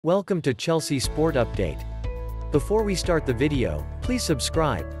Welcome to Chelsea Sport Update. Before we start the video, please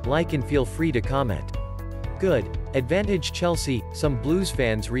subscribe, like and feel free to comment. Good. Advantage Chelsea. Some Blues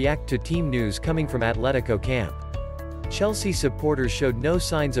fans react to team news coming from Atletico camp. Chelsea supporters showed no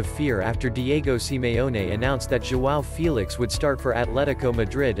signs of fear after Diego Simeone announced that Joao Felix would start for Atletico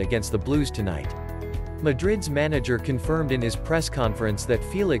Madrid against the Blues tonight. Madrid's manager confirmed in his press conference that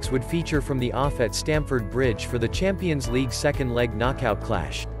Felix would feature from the off at Stamford Bridge for the Champions League second-leg knockout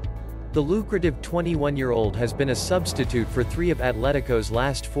clash. The lucrative 21-year-old has been a substitute for 3 of Atletico's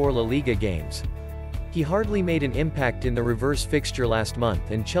last 4 La Liga games. He hardly made an impact in the reverse fixture last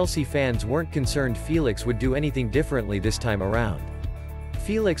month, and Chelsea fans weren't concerned Felix would do anything differently this time around.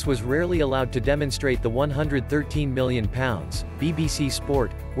 Felix was rarely allowed to demonstrate the £113 million, BBC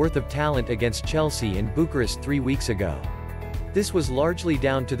Sport, worth of talent against Chelsea in Bucharest 3 weeks ago. This was largely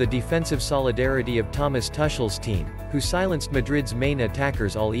down to the defensive solidarity of Thomas Tuchel's team, who silenced Madrid's main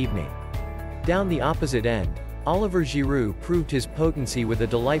attackers all evening. Down the opposite end, Olivier Giroud proved his potency with a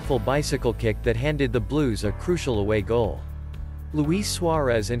delightful bicycle kick that handed the Blues a crucial away goal. Luis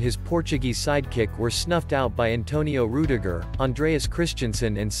Suarez and his Portuguese sidekick were snuffed out by Antonio Rudiger, Andreas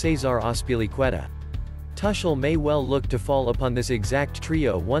Christensen and Cesar Azpilicueta. Tuchel may well look to fall upon this exact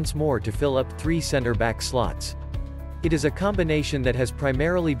trio once more to fill up 3 centre-back slots. It is a combination that has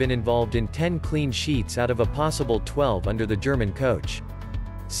primarily been involved in 10 clean sheets out of a possible 12 under the German coach.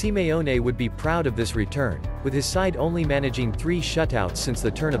 Simeone would be proud of this return, with his side only managing 3 shutouts since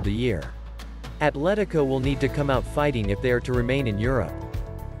the turn of the year. Atletico will need to come out fighting if they are to remain in Europe.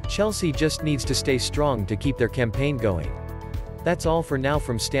 Chelsea just needs to stay strong to keep their campaign going. That's all for now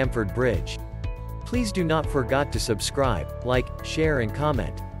from Stamford Bridge. Please do not forget to subscribe, like, share and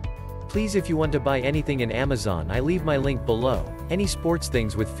comment. Please, if you want to buy anything in Amazon, I leave my link below, any sports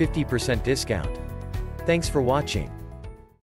things with 50% discount. Thanks for watching.